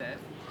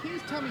Can you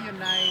just tell me your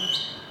name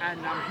and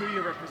who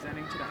you're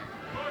representing today?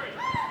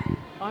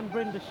 I'm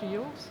Brenda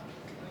Shields,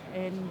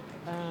 and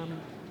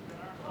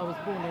I was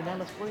born in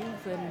Alice Springs,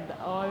 and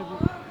I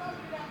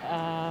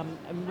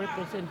am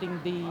representing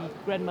the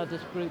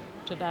grandmothers group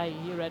today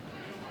here at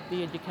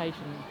the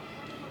Education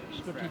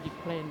Strategic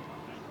Plan.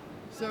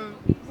 So,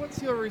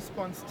 what's your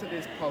response to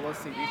this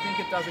policy? Do you think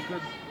it does a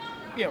good?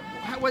 Yeah.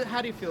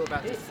 How do you feel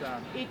about this?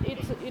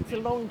 It's a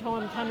long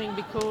time coming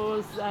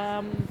because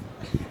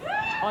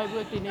I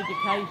worked in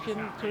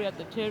education throughout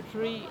the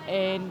territory,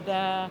 and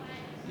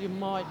you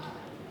might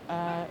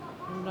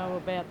know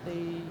about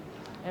the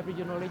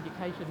Aboriginal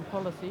education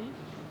policy,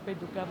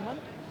 federal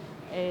government,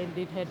 and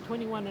it had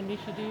 21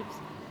 initiatives,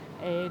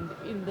 and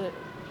in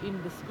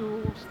the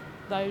schools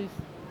those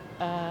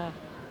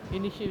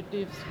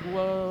initiatives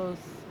was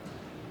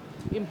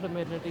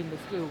implemented in the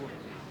school,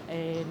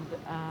 and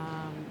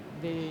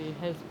there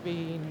has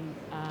been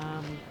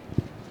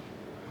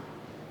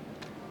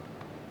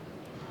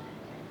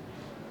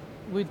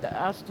with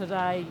us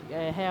today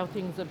how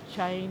things have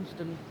changed,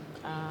 and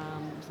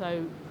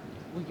so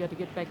we got to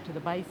get back to the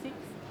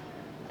basics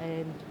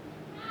and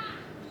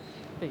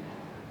be.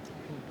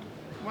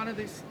 One of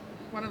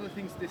the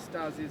things this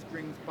does is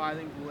brings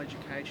bilingual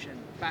education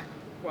back.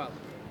 Well,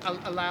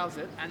 allows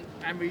it,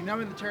 and we know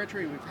in the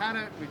territory we've had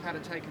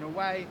it taken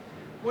away.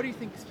 What do you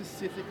think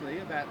specifically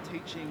about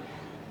teaching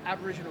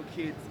Aboriginal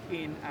kids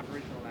in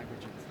Aboriginal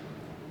languages?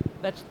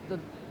 That's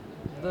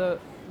the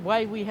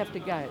way we have to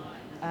go.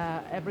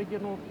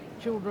 Aboriginal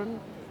children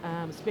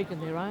speak in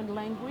their own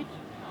language.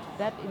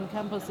 That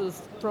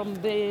encompasses from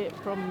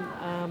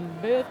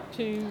birth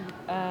to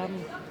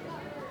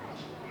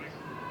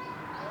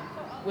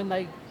when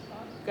they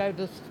go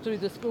through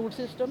the school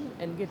system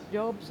and get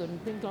jobs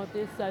and things like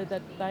this, so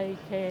that they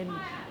can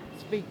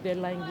speak their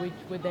language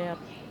without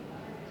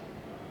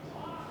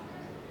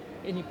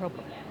any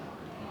problem.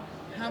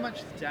 How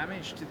much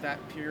damage did that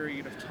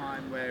period of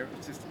time where it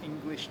was just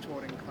English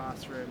taught in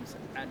classrooms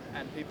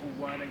and people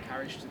weren't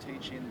encouraged to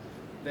teach in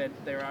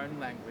their own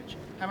language,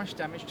 how much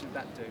damage did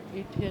that do?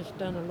 It has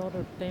done a lot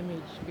of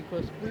damage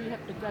because we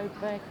have to go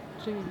back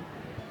to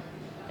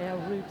our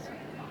roots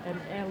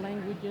and our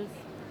languages,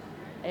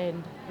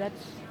 and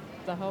that's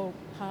the whole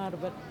part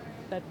of it,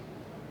 that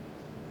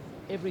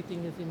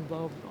everything is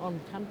involved on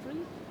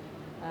country.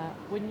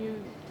 When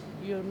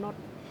you're not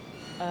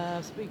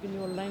speaking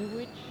your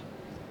language,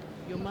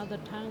 your mother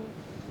tongue,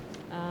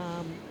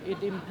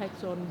 it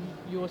impacts on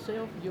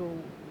yourself, your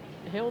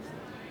health,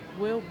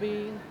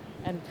 well-being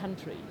and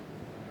country.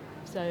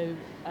 So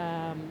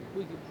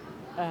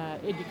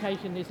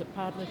education is a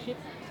partnership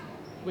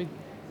with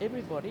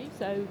everybody.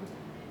 So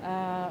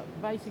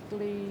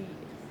basically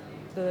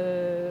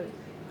the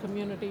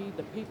community,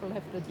 the people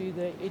have to do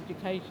the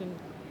education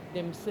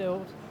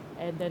themselves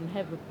and then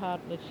have a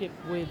partnership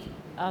with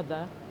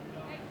other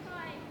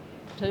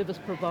service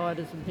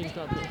providers and things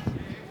like this.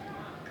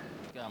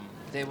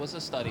 There was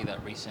a study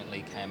that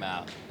recently came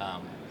out.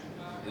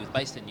 It was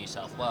based in New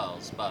South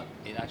Wales, but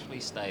it actually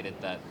stated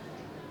that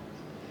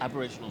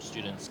Aboriginal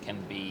students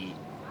can be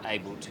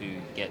able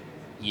to get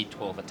Year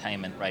 12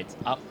 attainment rates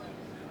up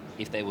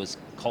if there was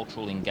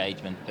cultural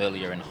engagement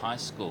earlier in high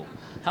school.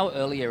 How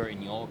earlier,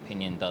 in your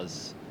opinion,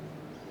 does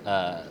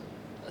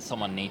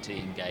someone need to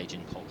engage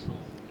in cultural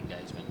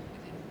engagement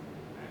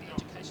within the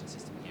education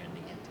system here in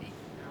the NT?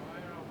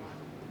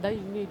 They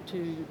need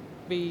to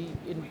be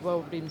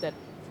involved in that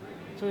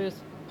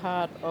first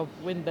part of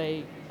when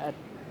they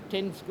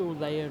attend school,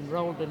 they are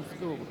enrolled in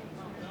school.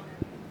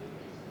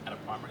 At a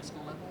primary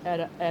school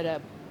level?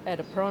 At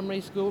a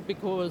primary school,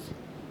 because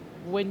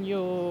when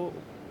you're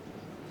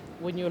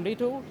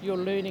little, you're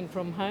learning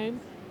from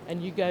home,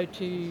 and you go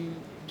to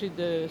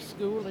the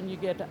school and you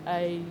get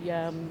a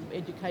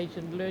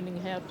education learning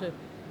how to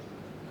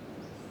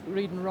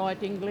read and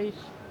write English,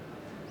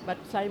 but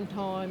at the same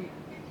time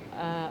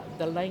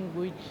the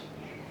language.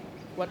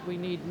 What we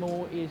need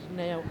more is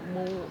now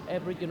more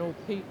Aboriginal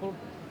people,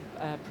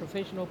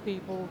 professional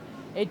people,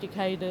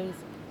 educators,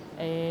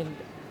 and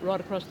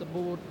right across the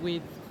board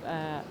with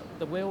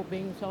the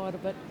wellbeing side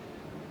of it.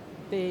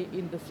 They're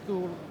in the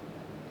school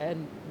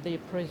and their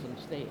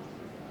presence there.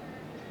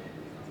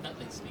 That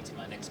leads me to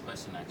my next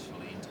question,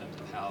 actually, in terms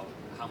of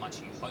how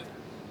much you hope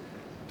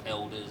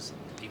elders,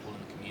 people in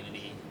the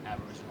community,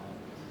 Aboriginal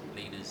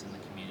leaders in the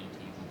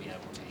community will be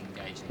able to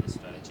engage in this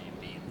strategy and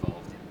be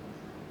involved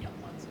in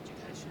young ones'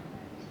 education.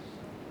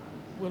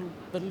 Well,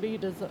 the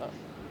leaders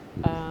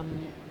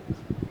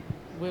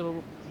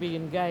will be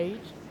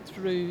engaged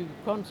through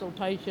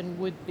consultation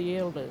with the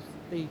elders,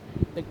 the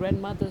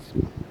grandmothers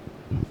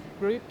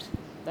groups.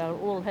 They'll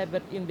all have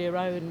it in their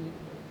own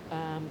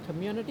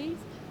communities,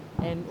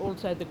 and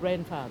also the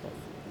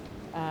grandfathers.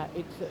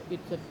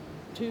 It's a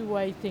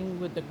two-way thing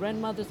with the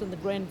grandmothers and the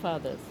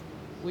grandfathers.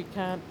 We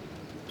can't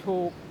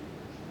talk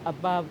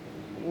above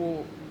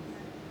or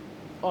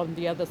on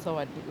the other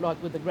side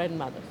like with the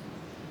grandmothers.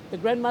 The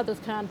grandmothers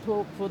can't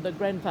talk for the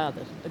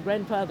grandfathers. The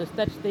grandfathers,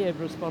 that's their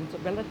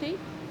responsibility,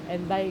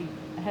 and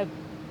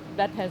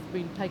that has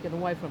been taken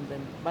away from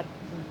them. But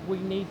we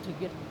need to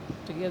get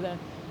together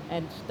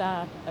and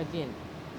start again.